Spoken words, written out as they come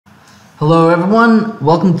Hello everyone,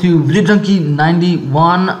 welcome to VideoJunkie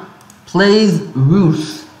 91 Plays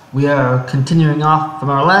Reus. We are continuing off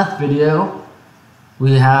from our last video.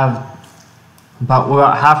 We're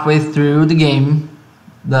about halfway through the game,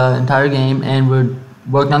 the entire game, and we're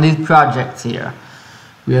working on these projects here.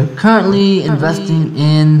 We are currently investing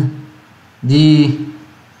in the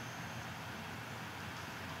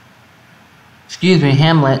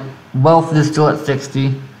Hamlet. Wealth is still at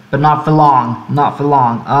 60, but not for long.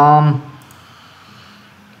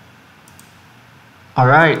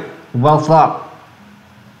 Alright, wealth up.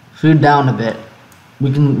 Food down a bit. We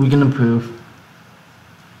can improve.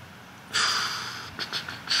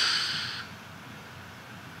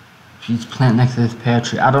 She's plant next to this pear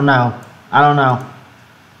tree. I don't know.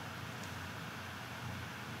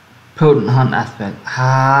 Potent hunt aspect.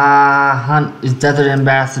 Hunt is desert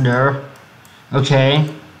ambassador. Okay.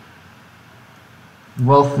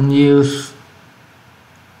 Wealth and use.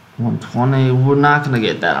 120. We're not gonna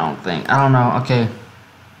get that, I don't think. I don't know. Okay.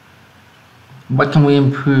 What can we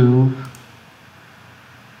improve?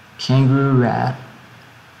 Kangaroo rat.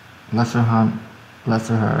 Lesser hunt.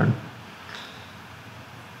 Lesser herd.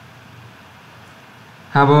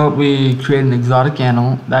 How about we create an exotic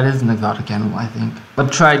animal? That is an exotic animal, I think.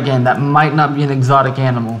 But try again. That might not be an exotic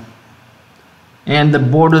animal. And the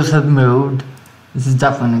borders have moved. This is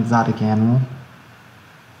definitely an exotic animal.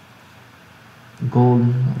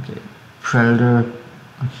 Golden, okay. Predator,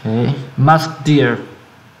 okay. Musk deer.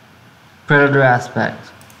 Predator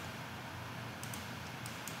aspect.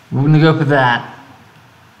 We're gonna go for that.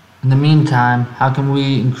 In the meantime, how can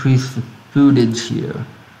we increase the foodage here?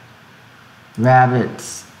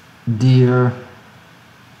 Rabbits, deer.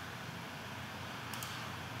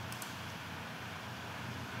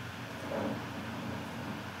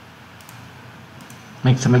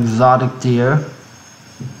 Make some exotic deer.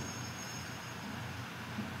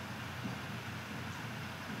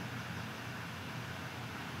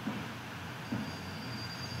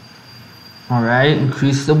 Alright,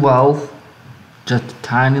 increase the wealth. Just a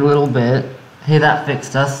tiny little bit. Hey, that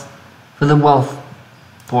fixed us. For the wealth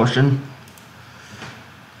portion.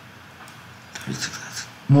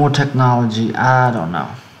 More technology, I don't know.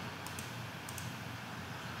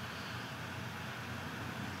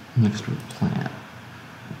 Mixed with plant.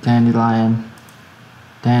 Dandelion.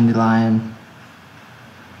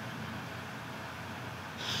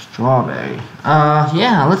 Strawberry.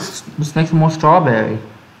 Yeah, let's make some more strawberry.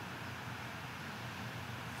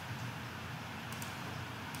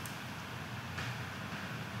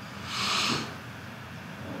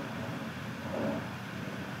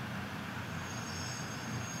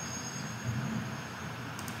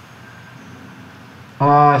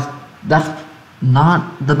 That's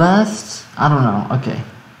not the best? I don't know, okay.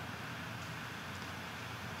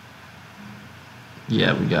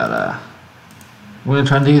 Yeah, we're gonna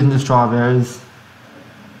try to use the strawberries.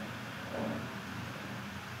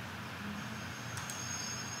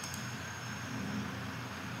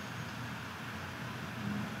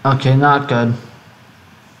 Okay, not good.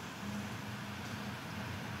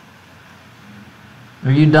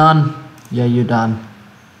 Are you done? Yeah, you're done.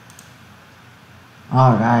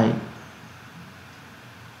 Alright.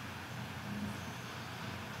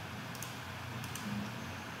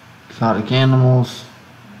 Exotic animals.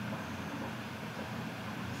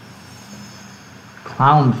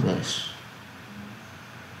 Clownfish.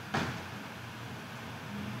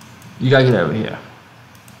 You gotta get over here.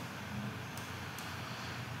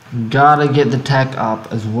 Gotta get the tech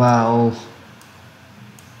up as well.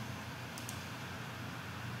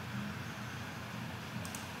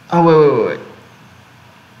 Oh, wait.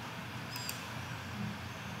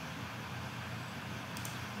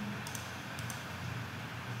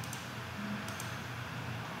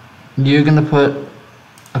 You're gonna put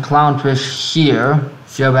a clownfish here.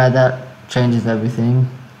 See how bad that changes everything.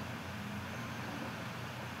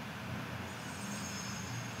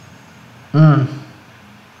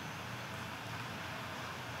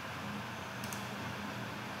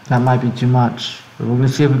 That might be too much, but we're gonna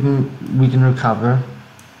see if we can recover.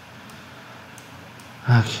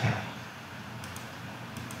 Okay.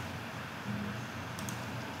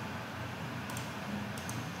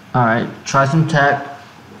 Alright, try some tech.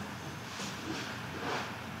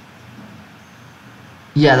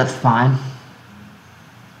 Yeah, that's fine.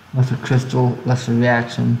 Lesser crystal, lesser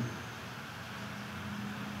reaction.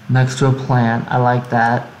 Next to a plant, I like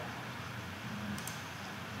that.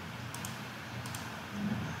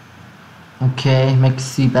 Okay, make a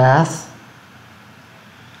sea bass.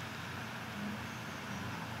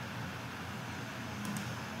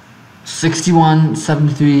 $61,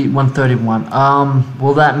 $73, $131.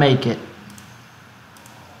 Will that make it?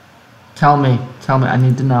 Tell me, I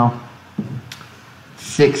need to know.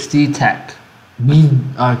 60 tech.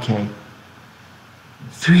 Okay.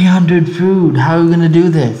 300 food, how are we gonna do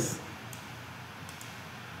this?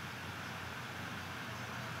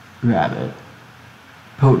 Rabbit.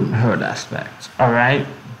 Potent herd aspect, alright.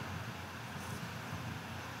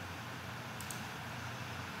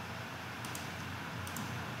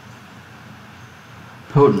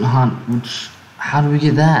 Potent hunt, which, how do we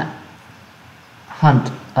get that?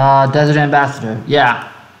 Hunt, desert ambassador,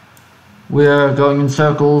 yeah. We're going in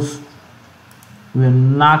circles. We're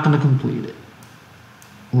not gonna complete it.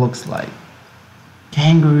 Looks like.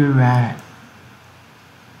 Kangaroo rat.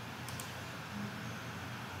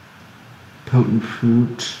 Potent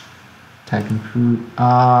fruit. Titan fruit.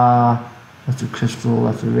 That's a crystal,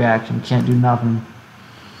 that's a reaction. Can't do nothing.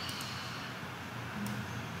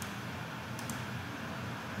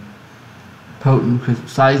 Potent crystal.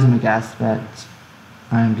 Seismic aspect.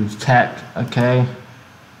 Iron gives tech. Okay.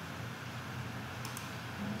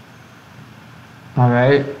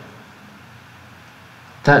 Alright. Did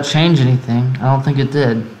that change anything? I don't think it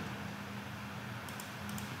did.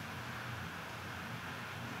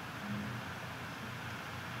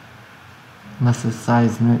 Unless it's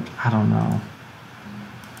seismic. I don't know.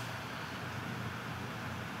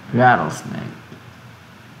 Rattlesnake.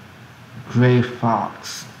 Gray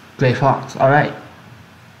fox. Gray fox. Alright.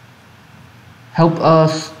 Help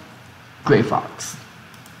us, Gray fox.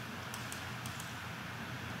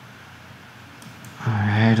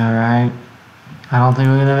 Alright. I don't think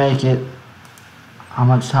we're gonna make it. How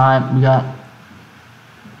much time? We got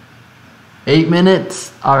 8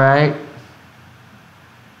 minutes. Alright.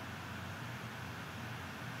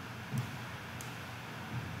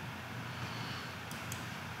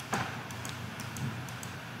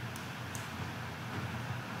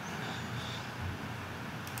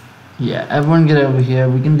 Yeah, everyone get over here.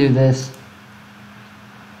 We can do this.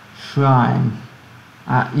 Shrine.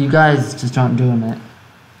 You guys just aren't doing it.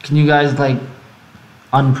 Can you guys, like,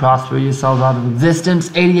 unprosper yourselves out of existence?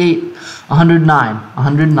 88, 109,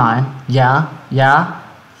 109. Yeah.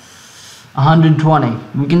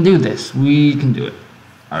 120. We can do this. We can do it.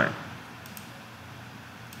 Alright.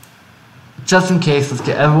 Just in case, let's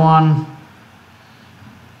get everyone.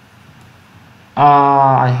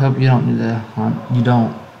 I hope you don't need to hunt. You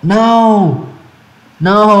don't. No!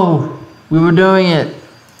 We were doing it.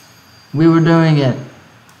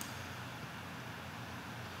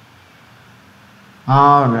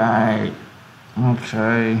 Alright.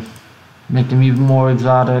 Okay. Make them even more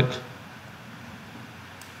exotic.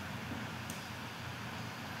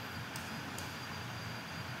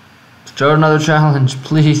 Start another challenge,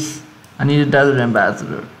 please. I need a desert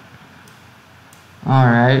ambassador.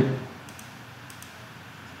 Alright.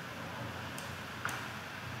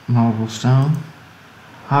 Marble stone.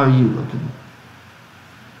 How are you looking?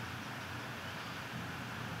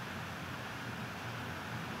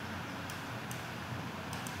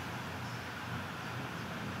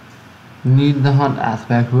 We need the hunt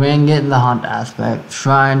aspect. We ain't getting the hunt aspect.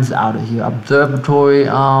 Shrine's out of here. Observatory,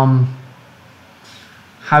 how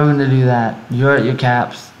are we gonna do that? You're at your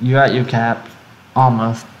caps.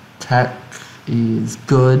 Almost. Tech is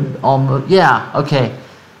good. Almost. Yeah, okay.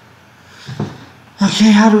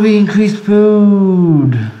 Okay, how do we increase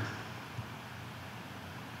food?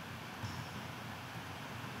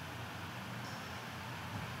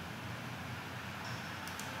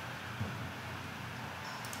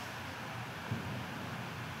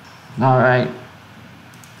 Alright.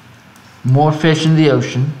 More fish in the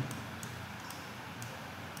ocean.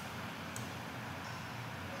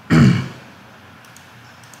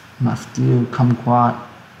 Must do kumquat.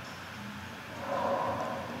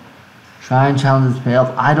 Try and challenge his fails.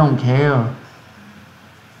 I don't care.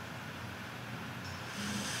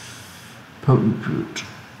 Potent fruit.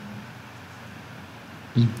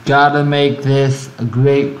 You gotta make this a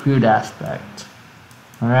great crude aspect.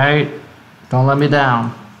 Alright? Don't let me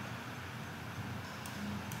down.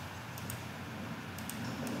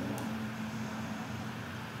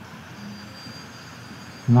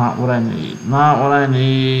 Not what I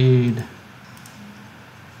need.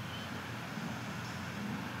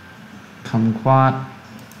 Kumquat.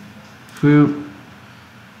 Fruit.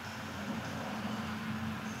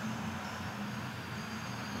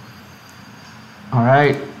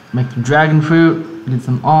 Alright, make the dragon fruit, get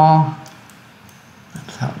them all.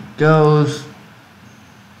 That's how it goes.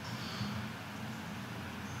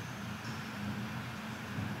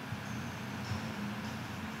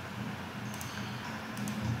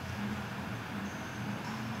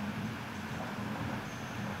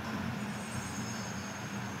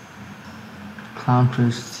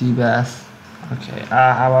 Clownfish, sea bass. Okay,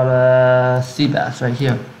 how about a sea bass right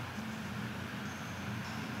here?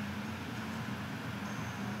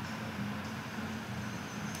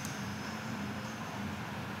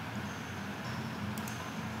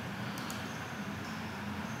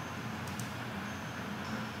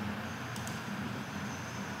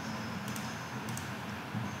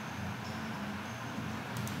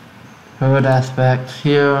 Third aspect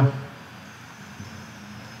here.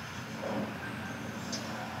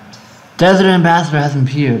 Desert Ambassador hasn't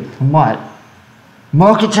appeared. From what?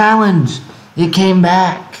 Market Challenge! It came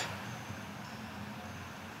back!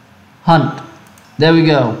 Hunt. There we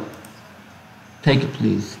go. Take it,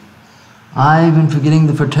 please. I've been forgetting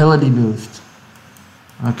the fertility boost.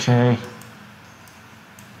 Okay.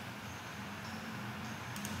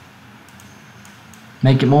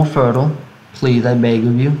 Make it more fertile. Please, I beg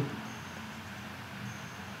of you.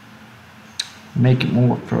 Make it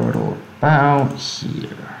more fertile about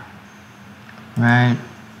here. Right?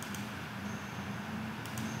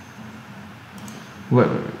 Wait,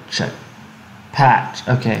 check. Patch,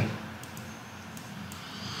 okay.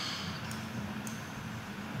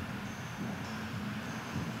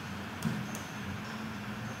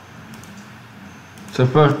 So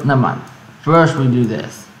first, never mind. First we do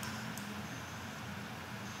this.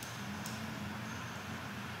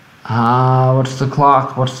 What's the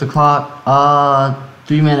clock? What's the clock?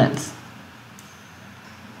 3 minutes.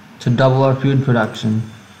 To double our food production.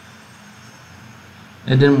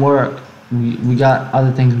 It didn't work. We got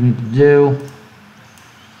other things we need to do.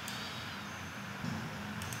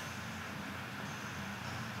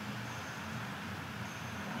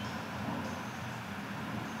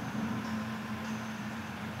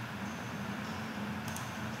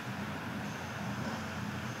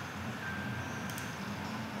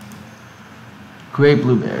 Great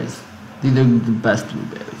blueberries. These are the best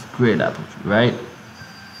blueberries. Great apples, right?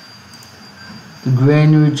 The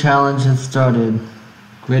granary challenge has started.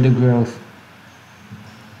 Greater growth.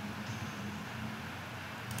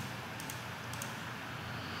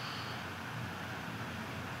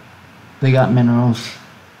 They got minerals.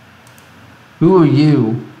 Who are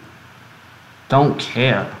you? Don't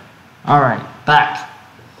care. Alright, back.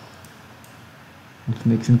 Let's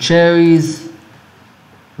make some cherries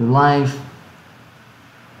for life.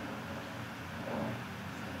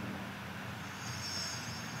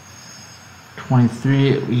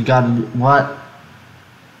 We got what?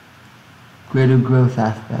 Greater growth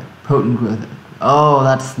aspect. Potent growth. Oh,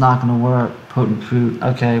 that's not gonna work. Potent fruit.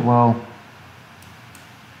 Okay, well.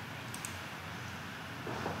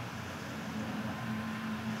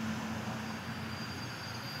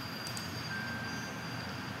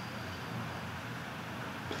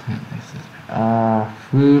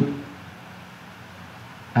 Fruit.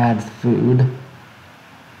 Adds food.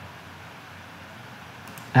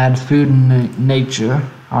 Adds food in nature,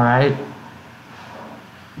 alright.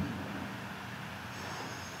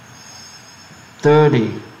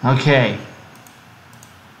 30, okay.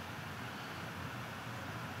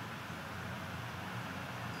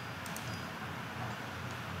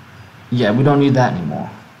 Yeah, we don't need that anymore.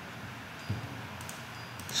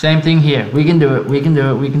 Same thing here. We can do it, we can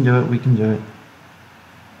do it, we can do it, we can do it.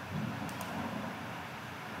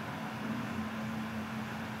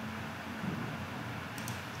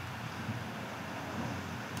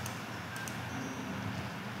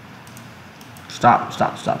 Stop,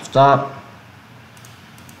 stop, stop, stop.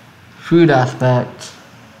 Food aspect.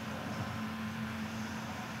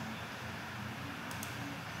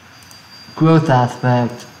 Growth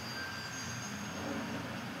aspect.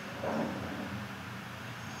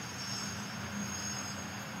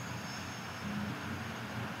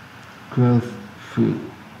 Growth, fruit.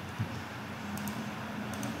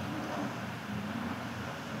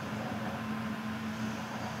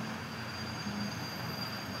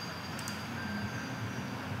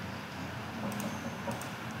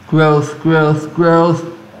 Growth, growth, growth.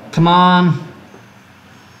 Come on.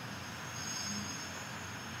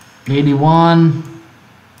 81.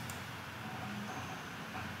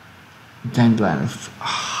 Dangling.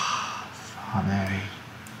 Strawberry.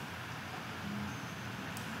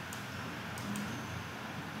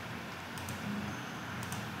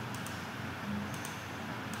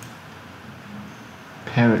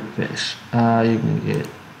 Parrotfish. You can get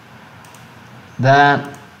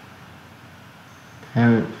that.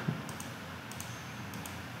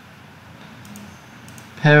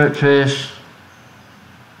 Parrotfish.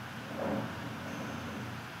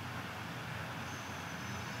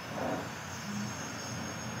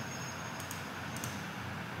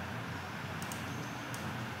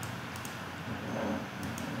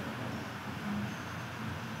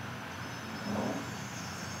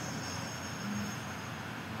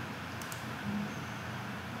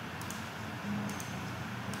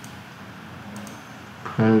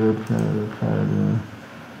 Predator, predator, predator.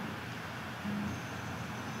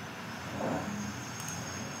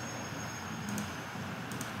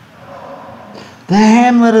 The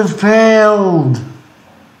hamlet has failed!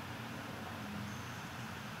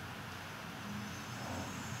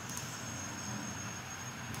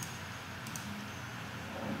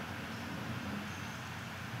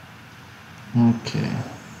 Okay.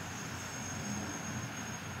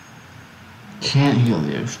 Can't heal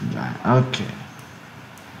the ocean giant. Okay.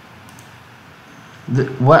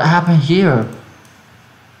 What happened here?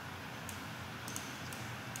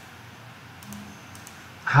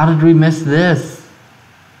 How did we miss this?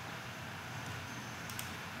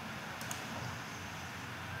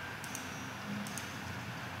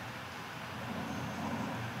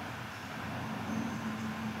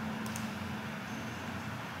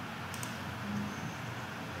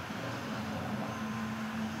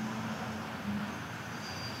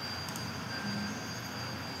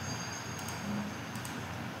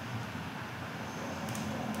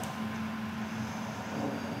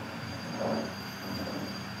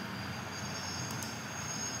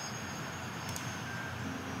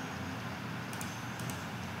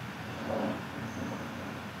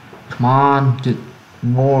 Come on, get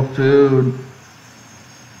more food.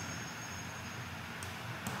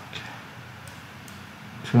 Okay.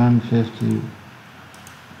 250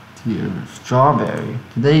 here. Strawberry.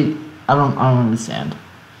 Did they? I don't understand.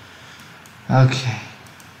 Okay.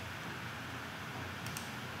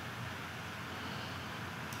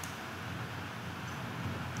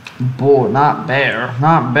 Boar, not bear.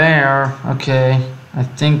 Not bear. Okay. I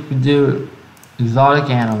think we do exotic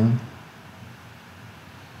animal.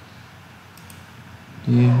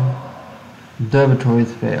 You.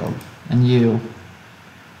 Observatories failed. And you.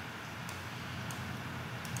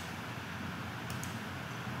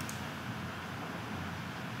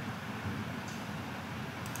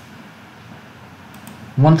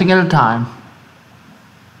 One thing at a time.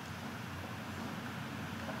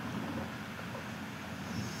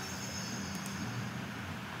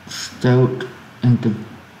 Stoat into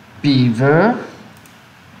beaver.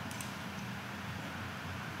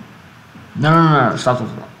 No, stop.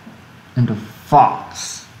 Into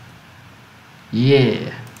fox.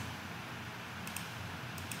 Yeah.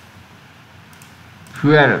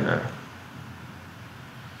 Predator.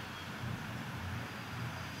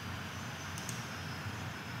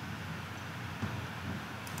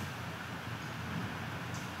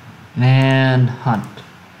 And hunt.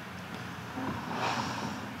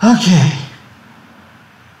 Okay.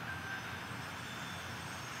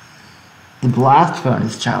 The blast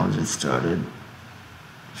furnace challenge has started.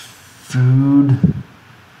 Food,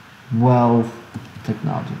 wealth,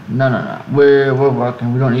 technology. No. We're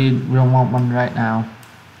working. We don't want one right now.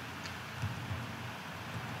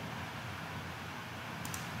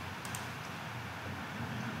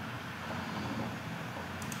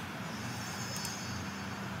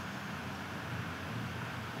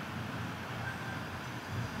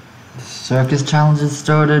 The circus challenge has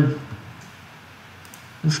started.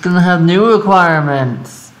 It's gonna have new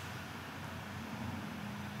requirements.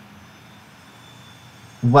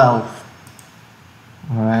 Wealth.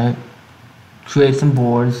 Alright. Create some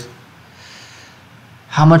boards.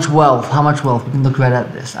 How much wealth? We can look right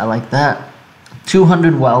at this. I like that.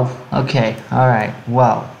 200 wealth. Okay. Alright.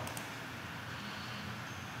 Wealth.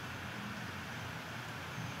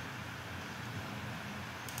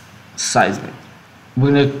 Seismic.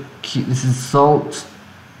 We're gonna keep, this is salt.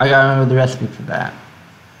 I gotta remember the recipe for that.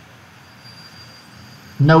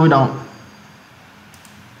 No, we don't.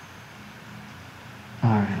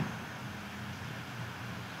 Alright.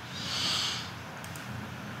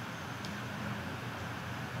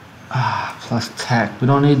 Plus tech. We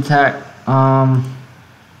don't need tech.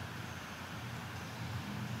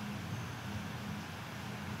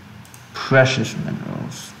 Precious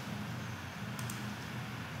minerals.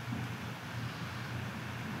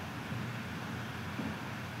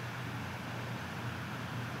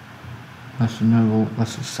 Let's renewable,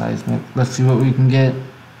 let's do seismic. Let's see what we can get.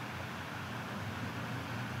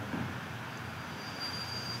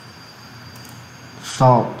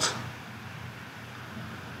 Salt.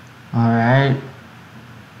 Alright.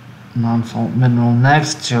 Non-salt mineral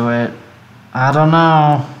next to it. I don't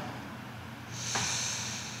know.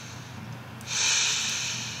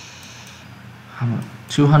 How much?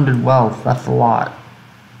 200 wealth, that's a lot.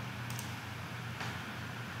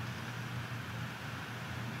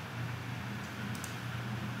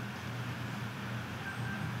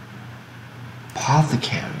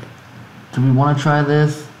 Apothecary. Do we want to try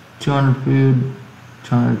this? 200 food,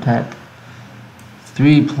 200 tech.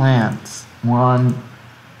 3 plants. 1.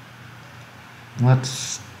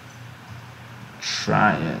 Let's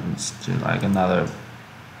try it. Let's do like another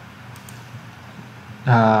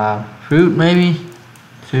fruit, maybe.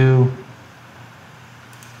 2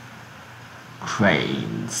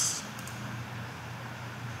 cranes.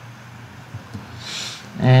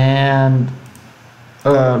 And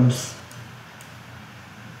herbs.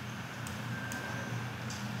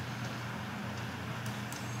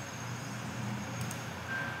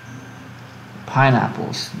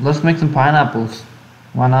 Pineapples. Let's make some pineapples.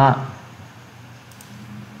 Why not?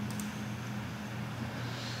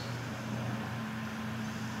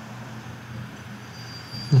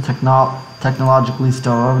 The technologically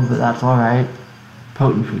starved, but that's alright.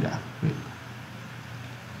 Potent food athlete.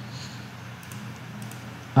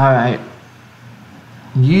 Alright.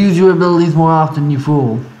 Use your abilities more often, you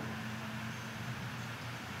fool.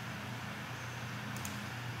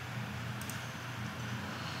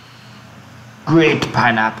 Great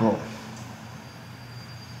pineapple.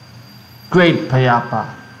 Great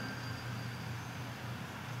payapa.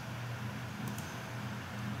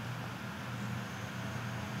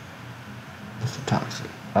 What's the toxic?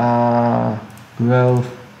 Growth.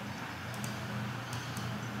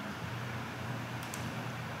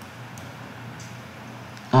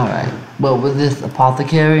 Alright. Well, with this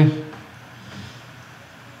apothecary,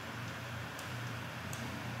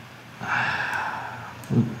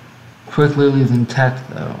 we're quickly losing tech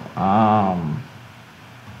though.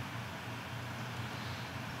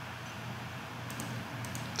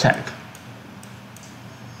 Tech.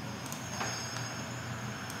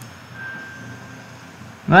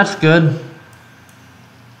 That's good.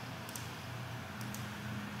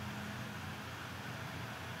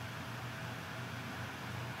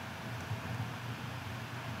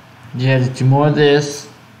 Yeah, just do more of this.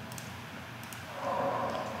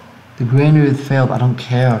 The granary has failed, I don't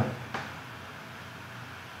care.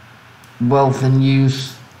 Wealth and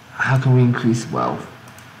use. How can we increase wealth?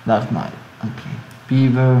 That's mine. Okay.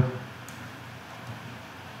 Beaver.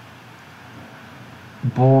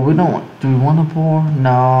 Boar. We don't want. Do we want a boar?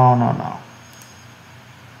 No, no, no.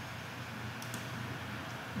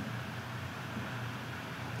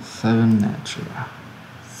 Seven natural.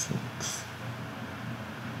 6.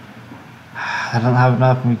 I don't have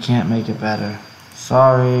enough and we can't make it better.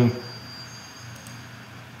 Sorry.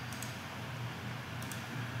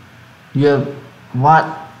 Yeah, what?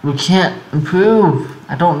 We can't improve.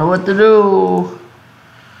 I don't know what to do.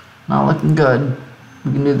 Not looking good.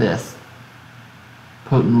 We can do this.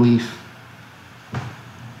 Potent leaf.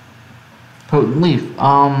 Potent leaf.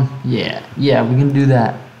 Yeah, we can do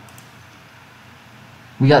that.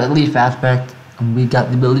 We got the leaf aspect, and we got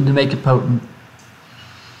the ability to make it potent.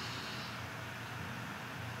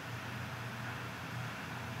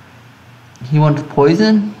 He wants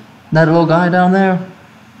poison? That little guy down there?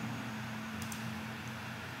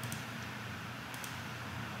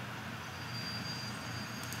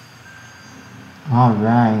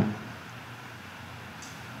 Alright.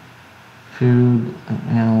 Food, an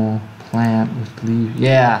animal, plant with leaf.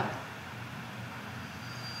 Yeah.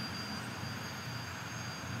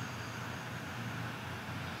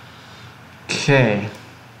 Okay.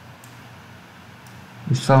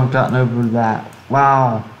 We still haven't gotten over that.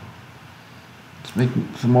 Wow. Let's make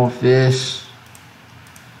some more fish.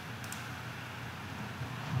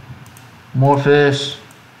 More fish.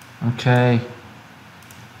 Okay.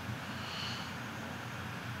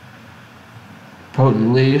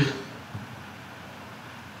 Potent leaf.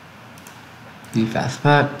 Leaf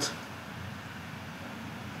aspect.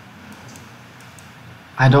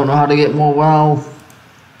 I don't know how to get more wealth.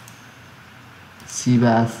 Sea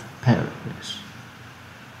bass, parrotfish,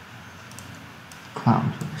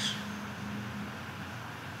 clownfish.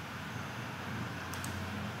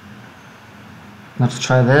 Let's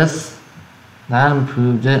try this. That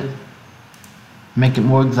improved it. Make it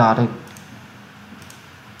more exotic.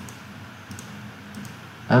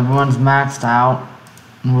 Everyone's maxed out,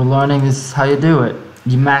 and we're learning this is how you do it.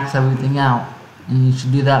 You max everything out, and you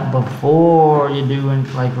should do that before you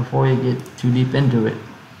before you get too deep into it.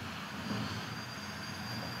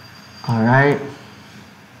 Alright.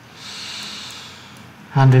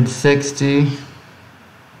 160.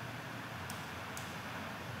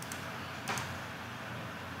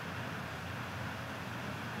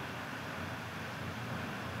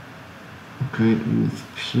 Great Youth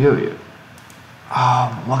Period.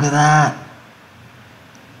 Oh, look at that.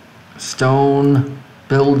 Stone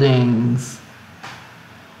buildings.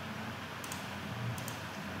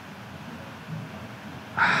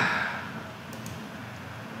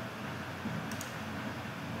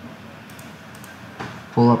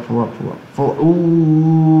 Pull up.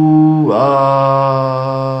 Ooh,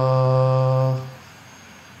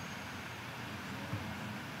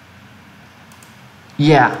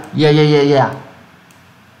 Yeah.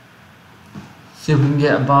 See if we can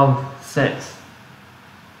get above 6.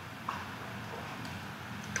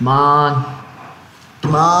 Come on.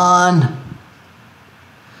 Come on.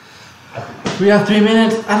 We have 3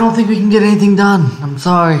 minutes. I don't think we can get anything done. I'm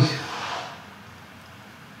sorry.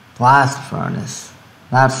 Blast furnace.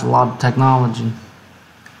 That's a lot of technology.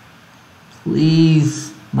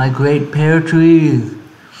 Please, my great pear trees.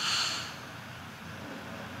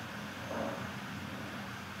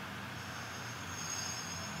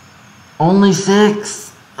 Only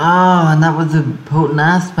 6. Oh, and that was a potent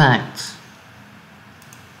aspect.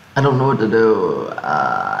 I don't know what to do.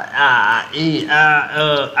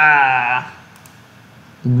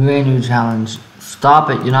 The granary challenge.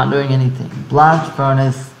 Stop it, you're not doing anything. Blast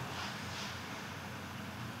furnace.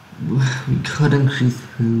 We could increase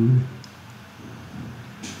food.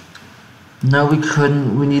 No, we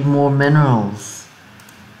couldn't. We need more minerals.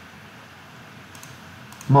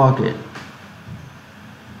 Market.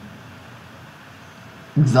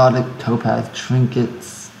 Exotic topaz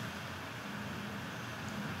trinkets.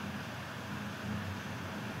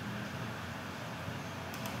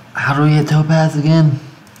 How do we get topaz again?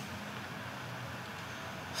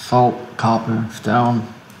 Salt, copper, stone,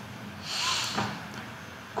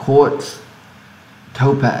 quartz,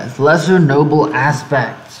 topaz, lesser noble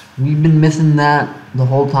aspect. We've been missing that the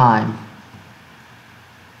whole time.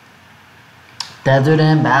 Desert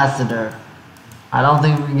ambassador. I don't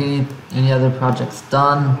think we can get any other projects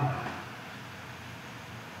done.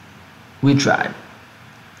 We tried.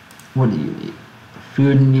 What do you need?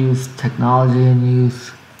 Food in use, technology in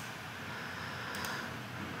use.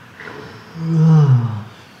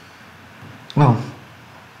 Well,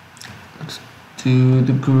 let's do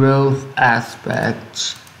the growth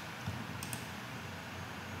aspect.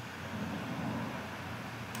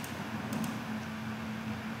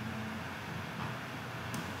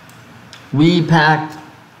 We packed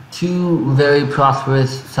 2 very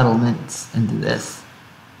prosperous settlements into this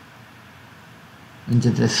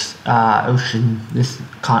ocean, this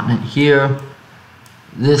continent here.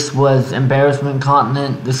 This was embarrassment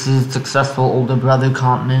continent. This is successful older brother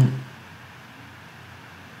continent.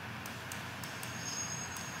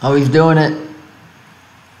 Oh, he's doing it.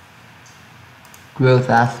 Growth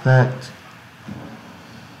aspect.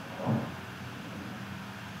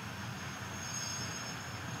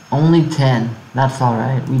 Only 10. That's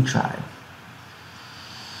alright. We tried.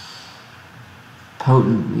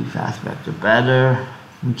 Potent leaf aspect are better.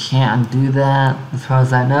 We can't undo that as far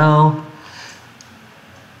as I know.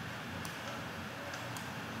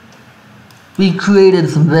 We created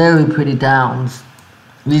some very pretty towns.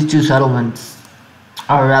 These 2 settlements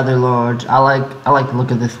are rather large. I like the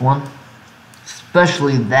look of this one.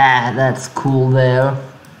 Especially that's cool there.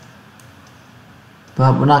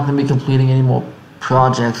 But we're not going to be completing any more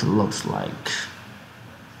projects, it looks like.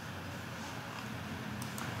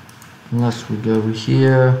 Unless we go over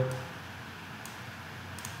here.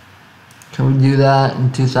 Can we do that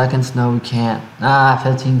in 2 seconds? No, we can't.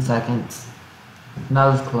 15 seconds.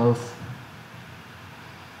 Not as close.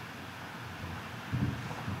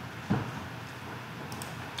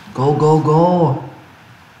 Go, go, go!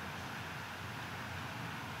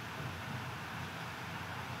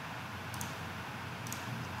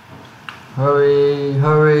 Hurry,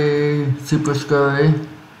 hurry, super scurry.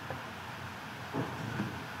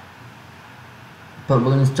 But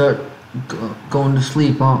we're gonna start going to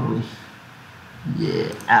sleep, aren't we?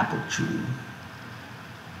 Yeah, apple tree.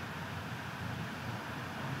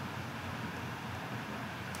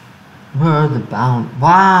 Where are the bound?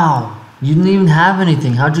 Wow! You didn't even have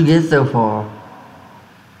anything. How'd you get so far?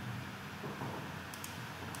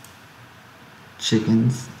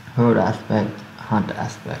 Chickens, herd aspect, hunt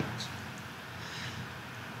aspect.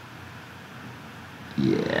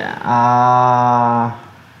 Yeah,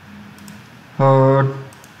 herd.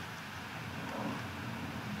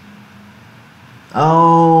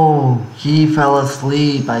 Oh, he fell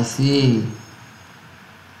asleep, I see.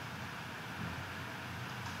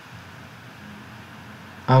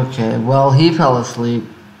 Okay, well, he fell asleep.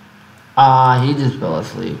 He just fell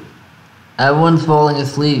asleep. Everyone's falling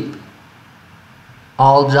asleep.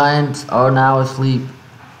 All giants are now asleep.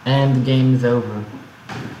 And the game is over.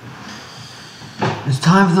 It's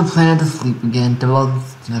time for the planet to sleep again. Develop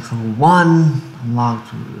the next level 1. Unlock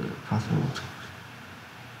possible.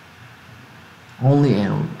 Only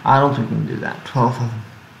animals. I don't think we can do that. 12,000.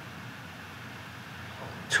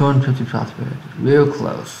 250 prosperity. Real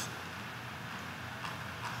close.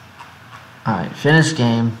 Alright, finish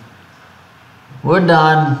game. We're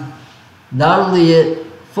done. That'll be it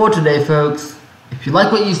for today, folks. If you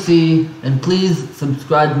like what you see, then please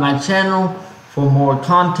subscribe to my channel for more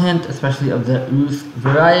content, especially of the Reus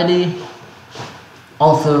variety.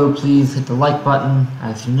 Also, please hit the like button,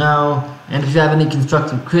 as you know, and if you have any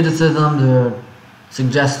constructive criticisms or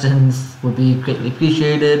suggestions, would be greatly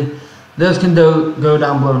appreciated. Those can go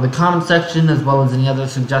down below in the comment section, as well as any other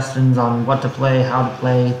suggestions on what to play, how to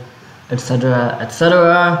play, etc.,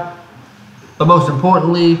 etc. But most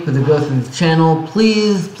importantly, for the growth of this channel,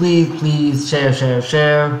 please share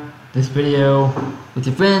this video with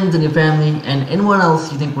your friends and your family and anyone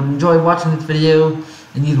else you think would enjoy watching this video,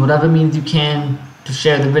 and use whatever means you can to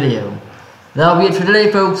share the video. That'll be it for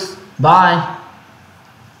today, folks. Bye.